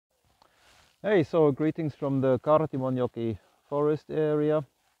Hey, so greetings from the Karttimonjoki forest area.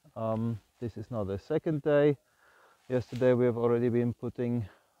 This is now the second day. Yesterday we have already been putting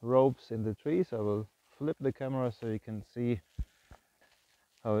ropes in the trees. I will flip the camera so you can see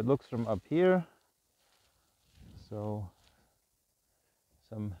how it looks from up here. So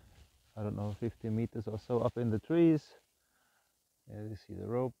some, I don't know, 50 meters or so up in the trees. Here you see the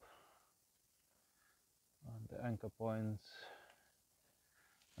rope and the anchor points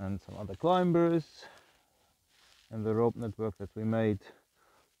and some other climbers and the rope network that we made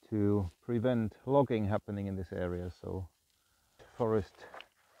to prevent logging happening in this area. So Forest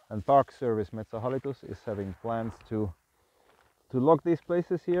and Park Service Metsähallitus is having plans to log these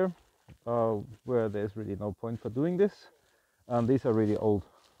places here where there's really no point for doing this, and these are really old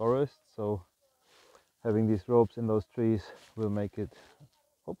forests, so having these ropes in those trees will make it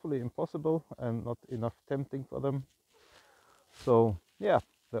hopefully impossible and not enough tempting for them. So yeah,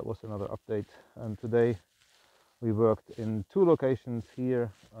 that was another update, and today we worked in two locations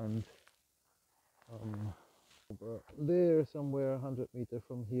here and there somewhere 100 meters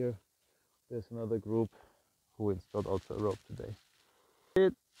from here there's another group who installed also a rope today.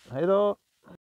 Hej då!